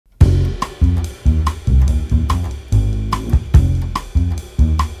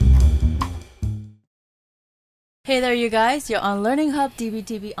Hey there, you guys. You're on Learning Hub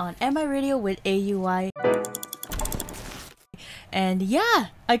DPDP on MI Radio with AUI. And yeah,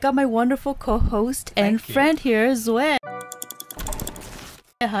 I got my wonderful co-host and friend here, Zwe.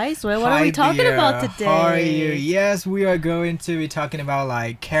 Hi, Zwe. What are we talking about today? How are you? Yes, we are going to be talking about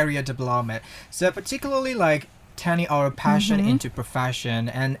like career development. So particularly like turning our passion into profession.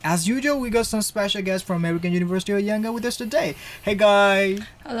 And as usual, we got some special guests from American University of Yangon with us today. Hey guys.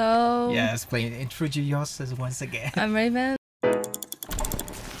 Hello. Yes, please introduce yourselves once again. I'm Raven.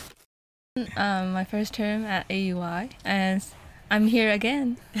 My first term at AUI, and I'm here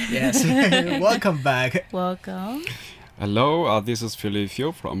again. Yes, welcome back. Welcome. Hello, this is DJ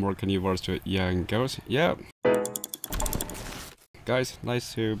Theo from American University of Yangon. Yeah. Guys,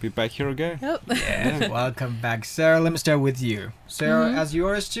 nice to be back here again. Yep. Yeah, welcome back. So let me start with you. So as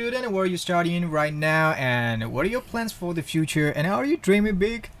you're a student, what are you studying right now, and what are your plans for the future, and are you dreaming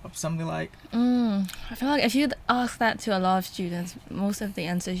big of something like? I feel like if you ask that to a lot of students, most of the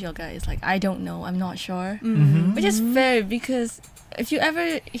answers you'll get is like, I don't know, I'm not sure. Which is fair, because if you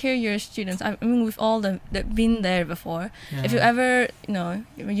ever hear your students, I mean, we've all been there before. Yeah. If you ever, you know,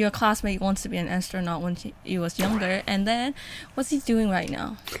 your classmate wants to be an astronaut when he was younger, and then what's he doing right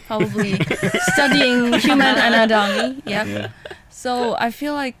now? Probably studying human anatomy. Yep. Yeah. So I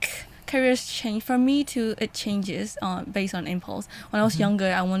feel like careers change. For me too, it changes based on impulse. When I was younger,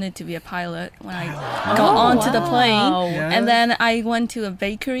 I wanted to be a pilot. When I got onto the plane, and then I went to a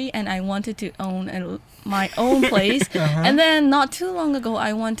bakery and I wanted to own my own place. And then not too long ago,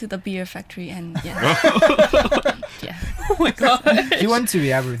 I went to the beer factory and yeah. Oh my god. You want to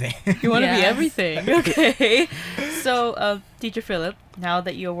be everything. You want to be Yes. everything. Okay. So, Teacher Philip, now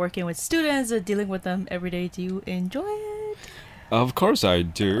that you're working with students and dealing with them every day, do you enjoy it? Of course I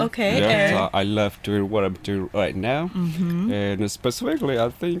do. Okay, Yeah, I love doing what I'm doing right now. And specifically, I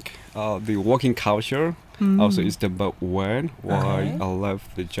think the working culture also is the number one why I love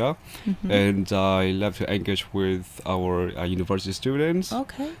the job. And I love to engage with our university students.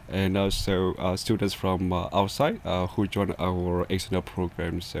 Okay. And also students from outside who join our external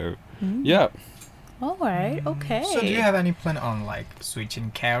program. So, yeah. All right. Okay. So do you have any plan on like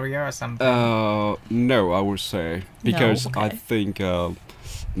switching career or something? No, I would say, because I okay. think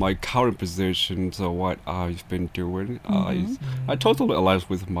my current position, so what I've been doing, I totally aligns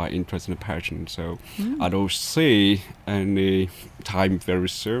with my interest and passion. So I don't see any time very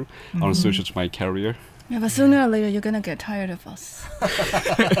soon on switching to my career. Yeah, but sooner or later, you're gonna get tired of us.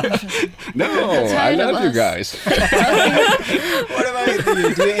 No, I Tired of love you us. guys. What about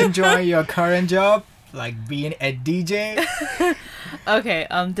you? Do you enjoy your current job, like being a DJ? Okay,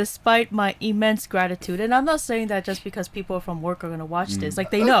 despite my immense gratitude, and I'm not saying that just because people from work are gonna watch this, like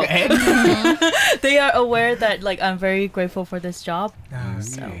they know, they are aware that like I'm very grateful for this job.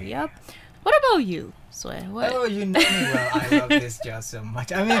 So yep. What about you, Zwe? What? Oh, you know me well. I love this job so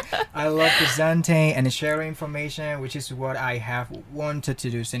much. I mean, I love presenting and sharing information, which is what I have wanted to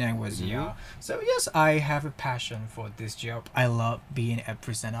do since I was young. So yes, I have a passion for this job. I love being a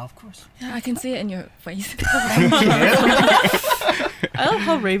presenter, of course. Yeah, I can see it in your face. I love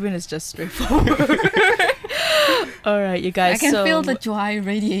how Raven is just straightforward. All right, you guys. I can so feel the joy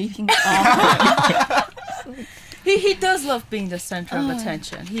radiating off. he does love being the center of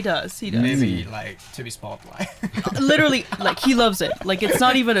attention. He does. He does. Maybe like to be spotlight. Literally, like he loves it. Like it's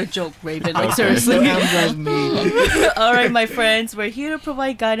not even a joke, Raven. Like seriously. Don't embarrass me. All right, my friends, we're here to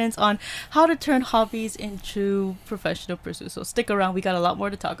provide guidance on how to turn hobbies into professional pursuits. So stick around. We got a lot more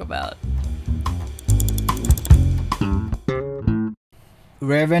to talk about.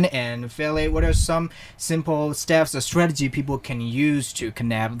 Raven and Philip, what are some simple steps or strategy people can use to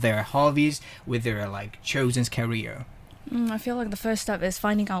connect their hobbies with their like chosen career? I feel like the first step is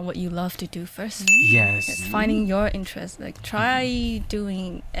finding out what you love to do first. Yes. It's finding your interest. Like try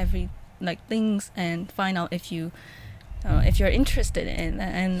doing every like things and find out if you're interested in.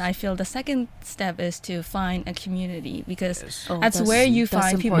 And I feel the second step is to find a community, because that's where you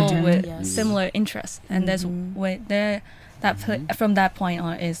find people with similar interests, and that's where from that point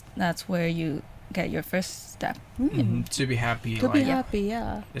on that's where you get your first step. To be happy. To like, be happy,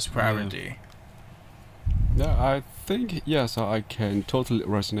 yeah. It's priority. Yeah, I think, yes, I can totally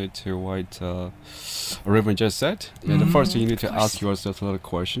resonate to what Raven just said. Yeah, the first thing you need to ask yourself a lot of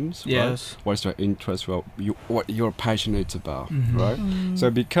questions. Yes. Right? What's your interest? What you're passionate about, right? So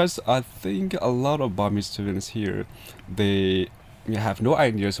because I think a lot of BAMI students here, they have no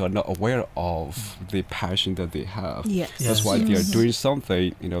ideas or not aware of the passion that they have. Yes. That's why they are doing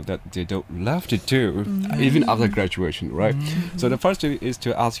something, that they don't love to do, even after graduation, right? So the first thing is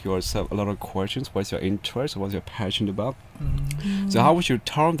to ask yourself a lot of questions. What's your interest? What's your passion about? So how would you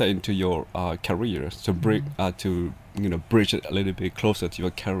turn that into your career to bring bridge it a little bit closer to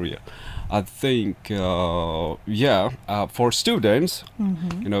your career? I think for students,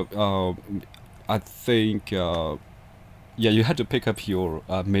 I think you had to pick up your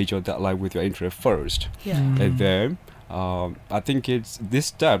major that line with your interest first, and then I think it's this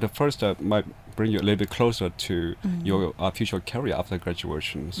step. The first step might bring you a little bit closer to your future career after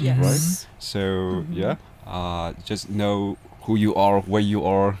graduation, right? So just know who you are, where you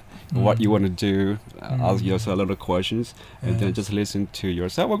are, what you want to do. Ask yourself a lot of questions, and then just listen to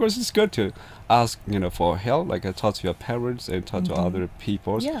yourself. Of course, it's good to ask, for help, like talk to your parents and talk to other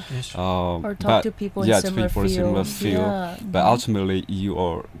people. Or talk to people in similar field. But ultimately, you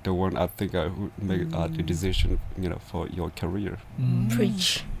are the one, I think, who make the decision, for your career.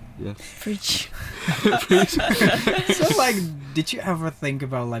 Preach. Yeah. Preach. So, like, did you ever think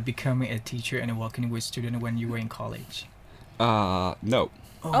about like becoming a teacher and working with students when you were in college? No.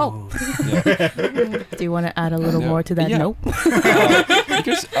 Oh. Yeah. Do you want to add a little more to that? Nope.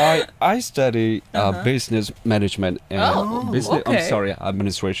 Because I study business management and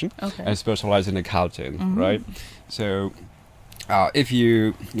administration, and specialize in accounting, right? So if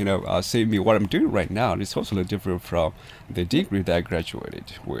you see me what I'm doing right now, it's totally different from the degree that I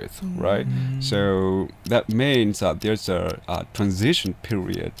graduated with, right? So that means there's a transition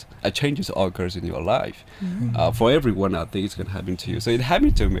period, a changes occurs in your life. For everyone, I think it's gonna happen to you. So it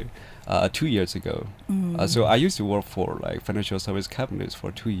happened to me 2 years ago. So I used to work for like financial service companies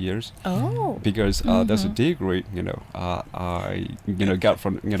for 2 years. Because that's a degree I got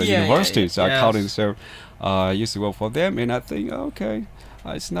from university, so accounting. So I used to work for them, and I think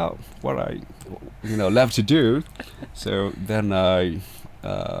it's not what I love to do. So then I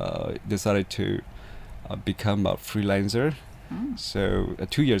decided to become a freelancer. So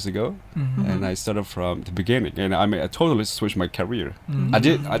 2 years ago, and I started from the beginning, and I totally switched my career. I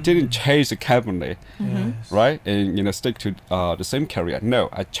didn't change the company, right, and stick to the same career. No,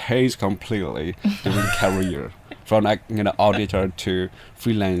 I changed completely the career from auditor to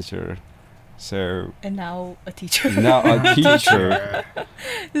freelancer. So and now a teacher. Now a teacher.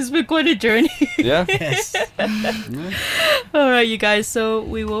 This has been quite a journey. Yeah. Yes. All right, you guys. So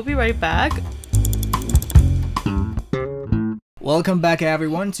we will be right back. Welcome back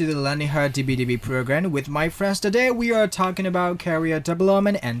everyone to the Learning Her DPDP program. With my friends today, we are talking about career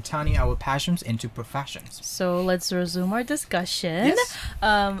development and turning our passions into professions. So let's resume our discussion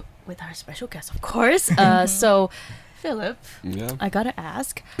with our special guest, of course. So Philip, I gotta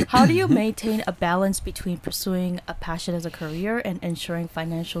ask, how do you maintain a balance between pursuing a passion as a career and ensuring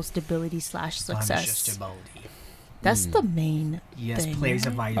financial stability / success? That's the main thing. Plays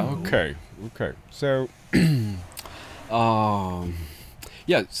a vital role. Okay. So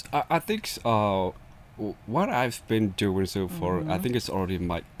yes, I think what I've been doing so far, I think it's already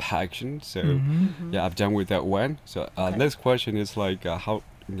my passion. So I've done with that one. So next question is like how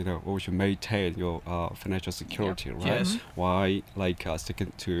what you maintain your financial security, right? Yes. Why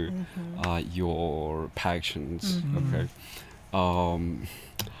sticking to your passions? Okay.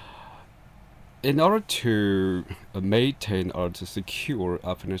 In order to maintain or to secure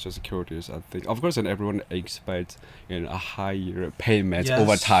financial securities, I think, of course, and everyone expects a higher payment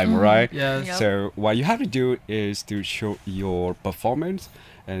over time, right? Yes. Yep. So what you have to do is to show your performance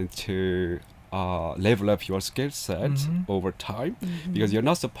and to level up your skill set over time, because you're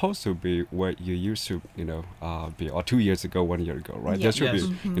not supposed to be where you used to, be, or 2 years ago, 1 year ago, right? There should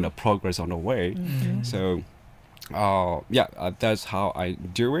be, progress on the way. So. That's how I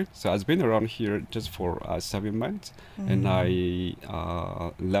do it. So I've been around here just for 7 months, and I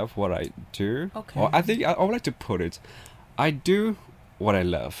love what I do. Or I think I would like to put it, I do what I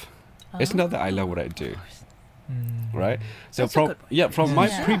love. It's not that I love what I do, right? So from my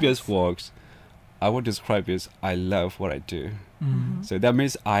previous works, I would describe it as I love what I do. So that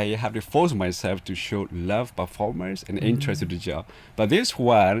means I have to force myself to show love, performance, and interest in the job. But this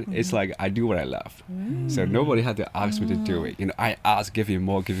one, it's like I do what I love. So nobody had to ask me to do it. I ask, give me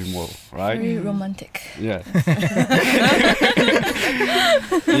more, right? Very romantic. Yeah.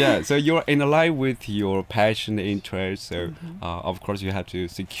 Yeah. So you're in line with your passion, interest. So of course you have to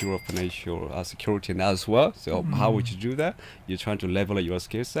secure financial security as well. So how would you do that? You're trying to level up your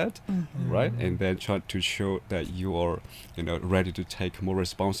skill set, right? And then try to show that you are, ready to take more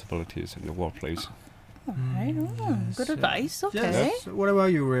responsibilities in the workplace. Alright, good advice. Okay. Yes. So what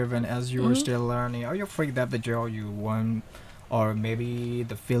about you, Raven? As you were still learning, are you afraid that the job you want or maybe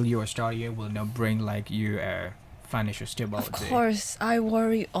the field you are studying will not bring like you financial stability? Of course, I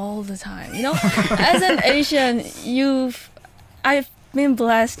worry all the time. You know, as an Asian, I've been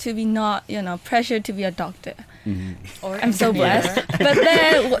blessed to be not, pressured to be a doctor. I'm so blessed. But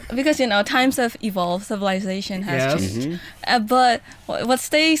then, because, times have evolved, civilization has changed. But what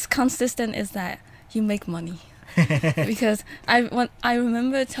stays consistent is that you make money. Because I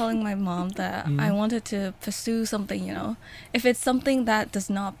remember telling my mom that I wanted to pursue something, if it's something that does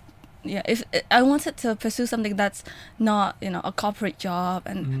not, if I wanted to pursue something that's not, a corporate job,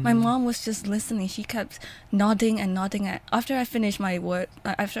 and my mom was just listening. She kept nodding and nodding. After I finished my work,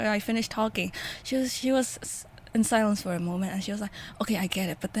 after I finished talking, she was in silence for a moment, and she was like, "Okay, I get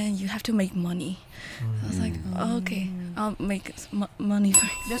it, but then you have to make money." I was like, oh, "Okay, I'll make money for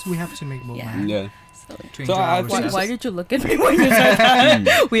you." Yes, we have to make more money. Yeah. So why did you look at me when you said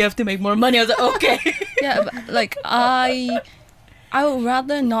that? We have to make more money. I was like, okay. Yeah, but like I would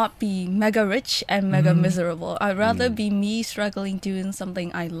rather not be mega rich and mega miserable. I'd rather be me struggling doing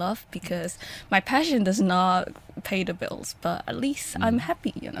something I love, because my passion does not pay the bills, but at least I'm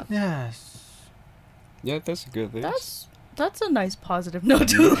happy, Yes. Yeah, that's a good thing. That's a nice positive note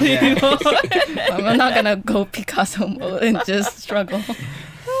to leave. I'm not gonna go Picasso mode and just struggle.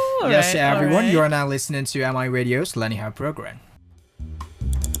 Yes, everyone, you are now listening to MI Radio's Learning How program.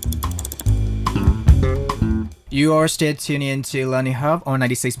 You are still tuning in to Learning Hub on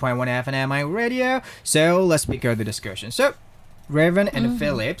 96.1 FM MI Radio. So let's begin the discussion. So, Raven and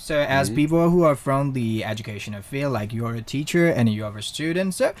Philip, so as people who are from the educational field, like you're a teacher and you're a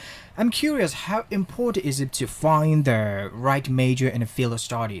student, so I'm curious, how important is it to find the right major in a field of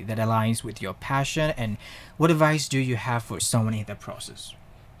study that aligns with your passion, and what advice do you have for someone in the process?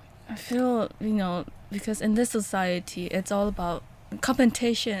 I feel, because in this society, it's all about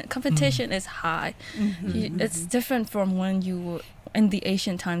competition. Competition is high. It's different from when you were in the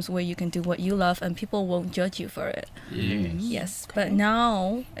ancient times, where you can do what you love and people won't judge you for it. Yes. But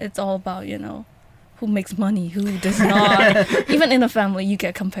now it's all about, who makes money, who does not. Even in a family, you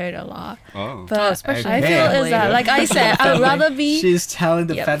get compared a lot. But especially I feel is that, like I said, I'd rather be... She's telling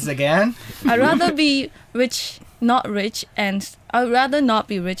the feds again. I'd rather be rich, not rich, and I'd rather not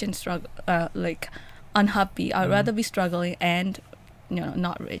be rich and struggle, unhappy. I'd rather be struggling and,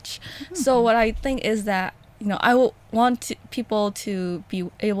 not rich. So what I think is that, I would want people to be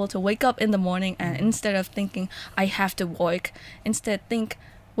able to wake up in the morning, and instead of thinking I have to work, instead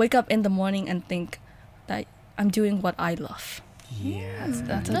wake up in the morning and think that I'm doing what I love. Yeah,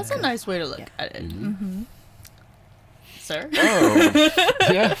 that's a nice way to look at it. Sir?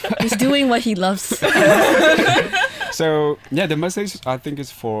 Yeah. He's doing what he loves. So yeah, the message I think is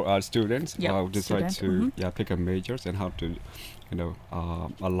for students who decide to pick up majors and how to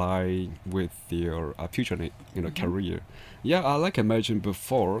align with their future career. Yeah, like I mentioned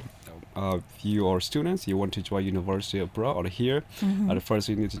before, if you are students, you want to join university abroad or here, the first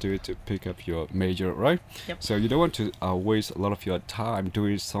thing you need to do is to pick up your major, right? So you don't want to waste a lot of your time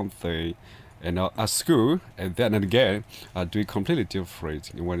doing something at school, and then again doing completely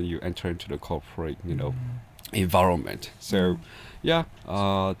different when you enter into the corporate environment. So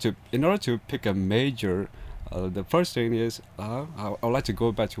in order to pick a major, the first thing is I would like to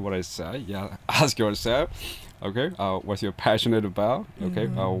go back to what I said. Ask yourself, okay, what you're passionate about, okay,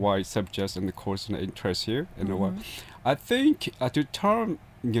 why subjects and the course interest you, and what I think to turn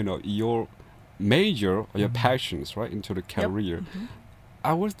your major or your passions right into the career,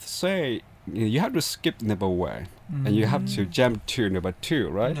 I would say you have to skip number one and you have to jump to number two,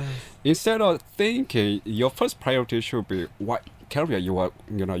 right? Instead of thinking your first priority should be what career you are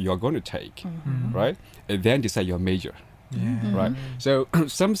going to take, right? And then decide your major. Right. So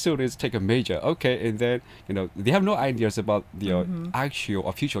some students take a major, okay, and then they have no ideas about their actual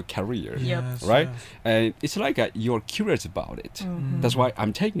or future career, right? And it's like you're curious about it. That's why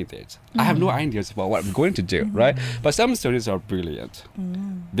I'm taking it. I have no ideas about what I'm going to do, right? But some students are brilliant.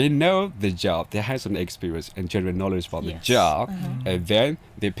 They know the job, they have some experience and general knowledge about the job, and then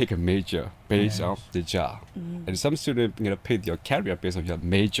they pick a major based on the job. And some students pick their career based on your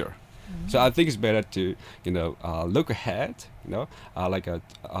major. So I think it's better to look ahead, like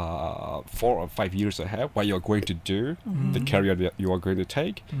 4 or 5 years ahead, what you're going to do, the career that you are going to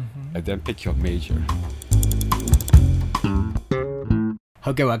take, and then pick your major.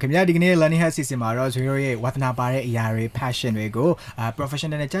 ဟုတ်ကဲ့ပါခင်ဗျာဒီကနေ့ learning hack စီစဉ်မှာတော့ကျွန်တော်တို့ရဲ့ဝါသနာပါတဲ့အရာတွေ passion တွေကို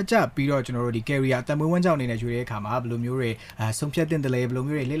professional နဲ့ကြပြီးတော့ကျွန်တော်တို့ဒီ career အတမွေးဝမ်းကြောင်းအနေနဲ့ယူတဲ့အခါမှာဘယ်လိုမျိုးတွေဆုံးဖြတ်တင်တယ်လဲဘယ်လို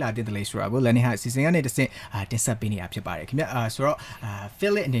မျိုးတွေလေ့လာတင်တယ်လဲဆိုတာကို learning hack စီစဉ်ကနေတစ်ဆင့်တင်ဆက်ပေးနေတာဖြစ်ပါတယ်ခင်ဗျာဆိုတော့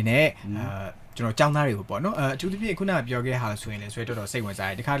Philip အနေနဲ့ ကျွန်တော်ចောင်းသားတွေကိုပေါ့နော်အထူးသဖြင့်ခုနကပြောခဲ့ဟာဆိုရင်လည်းဆိုတော့တော်စိတ်ဝင်စား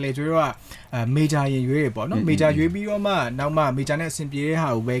တယ်ဒီခါလေကျွေးတော့major ရင်ရွေးတွေပေါ့နော် major ရွေးပြီးတော့မှနောက်မှ major နဲ့အဆင်ပြေတဲ့ဟာ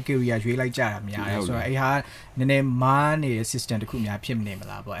ကိုပဲ career ရွေးလိုက်ကြတာများတယ်ဆိုတော့အဲ့ဟာနည်းနည်းမားနေတဲ့ system တစ်ခုများဖြစ်မနေမ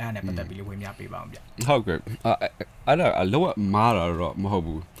လားပေါ့အဲ့ဒါနဲ့ပတ်သက်ပြီးလို့ဝင်ပြပေးပါအောင်ဗျဟုတ်ကဲ့အဲ့ဒါအလောမားတာတော့မဟုတ်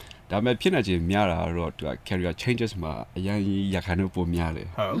ဘူးဒါပေမဲ့ဖြစ်နေခြင်းများတာတော့သူက career changes မှာအရင်ရခိုင်တို့ပုံများတယ်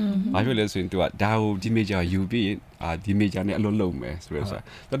ဟုတ်ဘာဖြစ်လဲဆိုရင်သူကဒါကိုဒီ major ယူပြီးဒီ major နဲ့အလုံးလုံးမယ်ဆိုတော့ဆို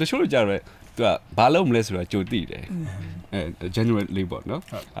တော့တချို့လိုကြတော့သူကဘာလုပ်မလဲဆိုတော့ကြိုသိတယ်genuinely ပေါ့နော်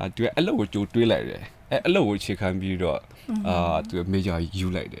သူကအလုပ်ကိုကြိုတွေးလိုက်တယ်အလုပ်ကိုခြေခံပြီးတော့သူ major ယူ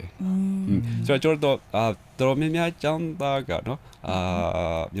လိုက်တယ်ဆိုတော့ကျွန်တော်တော်များများចောင်းသားကနော်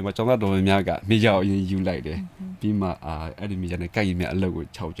မြန်မာចောင်းသားတော်များများက major အရင်ယူလိုက်တယ်ပြီးမှအဲ့ဒီ major နဲ့ကိုက်ရင်များအလုပ်ကို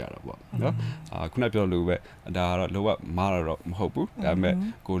ခြောက်ကြတာပေါ့နော်ခုနပြောလို့ပဲဒါကတော့လောကမားတော့မဟုတ်ဘူးဒါပေမဲ့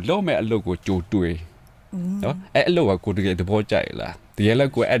ကိုလုံးမဲ့အလုပ်ကိုကြိုတွေးနော်အဲ့အလုပ်ကကိုတကယ်သဘောကျရလားတကယ်လ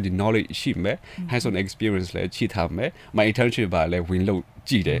ည်းကိုအဲ့ဒီ knowledge ရှိမယ် hands on experience လည်းရှိထားမယ် my internship ပါလည်းဝင်လို့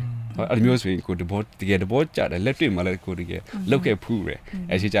ကြည့်တယ်အဲ့လိုမျိုးဆိုရင်ကိုတကယ်သဘောကျတယ်လက်တွေ့မှာလည်းကိုတကယ်လောက်ခဲ့ဖူးတယ်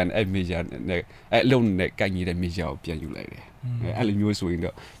အဲ့ဒီကျန်အဲ့ major နဲ့အဲ့အလုပ်နဲ့ကိုက်ညီတဲ့ major ကိုပြန်ယူလိုက်တယ်အဲ့လိုမျိုးဆိုရင်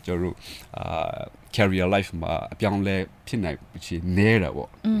တော့ကျွန်တော်တို့career life မှာအပြောင်းလဲဖြစ်နိုင်ချေနေတာပေါ့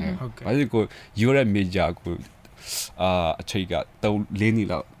ဟုတ်ကဲ့အဲ့ဒီကိုယူရ major ကိုအချိန်က3-4နှစ်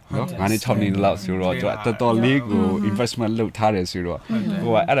လောက်နော်ငါနဲ့6နှစ်လောက်ဆိုတော့ကျွန်တော်တော်လေးကို investment လုပ်ထားတယ်ဆိုတော့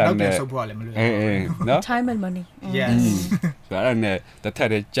ဟိုကအဲ့ဒါနဲ့နော် time and money yes ဆိုတော့အဲ့ဒါနဲ့တစ်ထပ်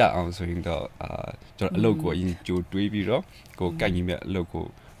တည်းကြအောင်ဆိုရင်တော့ကျွန်တော်အလုပ်ကိုအရင်ကြိုတွေးပြီးတော့ကိုကိုက်ညီမဲ့အလုပ်ကို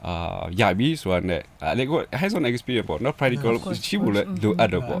ရပြီဆိုတော့ねအဲ့ကို hands on experience ပေါ့နော် practical ရှိဖို့လည်းလိုအပ်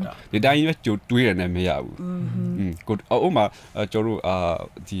တော့ပေါ့ဒီတိုင်းပဲကြိုတွေးရတယ်နဲ့မရဘူးကိုဥမာကျွန်တော်တို့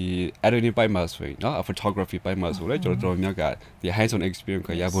ဒီ editing ပိုင်းမှာဆိုရင်နော် photography ပိုင်းမှာဆိုလဲကျွန်တော်များကဒီ hands on experience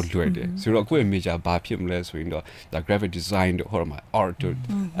ကရဖို့လွယ်တယ်ဆိုတော့ကိုယ့် major ဘာဖြစ်မလဲဆိုရင်တော့ဒါ graphic design တို့ဟောမှာ art တို့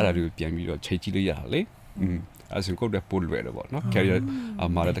အဲ့ဒါတွေပြန်ပြီးတော့ချိန်ကြည့်လို့ရတာလေအဲ့ဆိုကိုယ့်ပို့လွယ်တယ်ပေါ့နော် career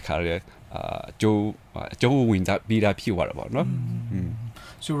မှာလည်းတခါတည်းအကျိုးဝင်ပြီးတာဖြစ်သွားတာပေါ့နော်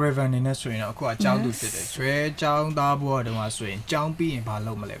ဆို Raven နေနဲ့ဆိုရင်တော့အခုအကြောင်းသူဖြစ်တယ်ဆွဲကြောင်းသားဘွားတုန်းကဆိုရင်ကြောင်းပြီးရင်ဘာ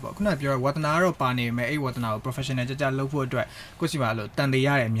လုပ်မလဲပေါ့ခုနကပြောဝတ္တနာတော့ပါနေမယ်အဲ့ဝတ္တနာကို professional ကြလုပ်ဖို့အတွက်ကိုရှိပါလို့တန်တေရ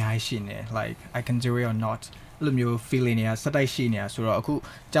တယ်အများကြီးရှိနေ like I can do it or not လိုမျိုး feeling တွေကစတိုက်ရှိနေတာဆိုတော့အခု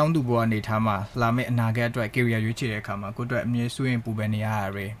ကြောင်းသူဘွားနေထားမှာလာမယ့်အနာဂတ်အတွက် career ရွေးချယ်တဲ့အခါမှာကိုအတွက်အမြဲစိုးရင်ပူပန်နေရတာ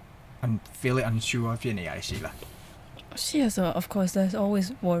တွေ I'm feeling unsure ဖြစ်နေရတယ်ရှိလားYeah, so of course there's always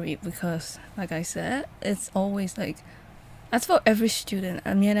worry because like I said it's always like as for every student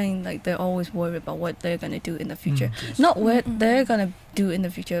I mean like they're always worried about what they're going to do in the future not what they're going to do in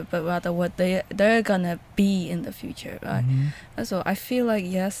the future but rather what they're going to be in the future right so I feel like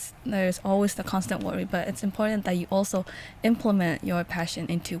yes there's always the constant worry but it's important that you also implement your passion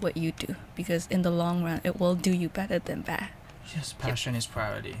into what you do because in the long run it will do you better than bad Yes, passion is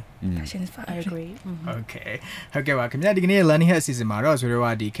priority. Passion is priority. I agree. Okay. ဟုတ်ကဲ့ပါခင်ဗျာဒီကနေ့ learning hack အစီအစဉ်မှာတော့ဆို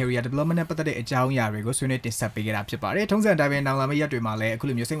တော့ဒီ career development နဲ့ပတ်သက်တဲ့အကြောင်းအရာတွေကိုဆွေးနွေးတင်ဆက်ပေးခဲ့တာဖြစ်ပါတယ်။ထုံးစံတိုင်းပဲနောက်လာမယ့်ရက်တွေမှာလည်းအခု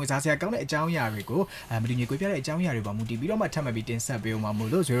လိုမျိုးစိတ်ဝင်စားစရာကောင်းတဲ့အကြောင်းအရာတွေကိုမတူညီကွဲပြားတဲ့အကြောင်းအရာတွေပေါ်မူတည်ပြီးတော့မှထပ်မံပြီးတင်ဆက်ပေးအောင်ပါမို့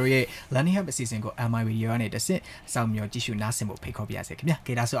လို့ဆိုတော့ရဲ့ learning hack အစီအစဉ်ကို MI video ကနေတစ်ဆင့်စောင့်မျှော်ကြည့်ရှုနားဆင်ဖို့ဖိတ်ခေါ်ပါရစေခင်ဗျာ။ကြ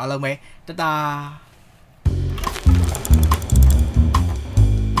ည့်ဒါဆိုအားလုံးပဲတတာ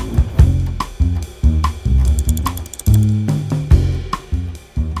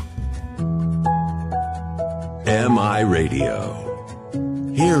MI Radio.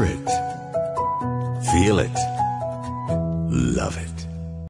 Hear it. Feel it. Love it.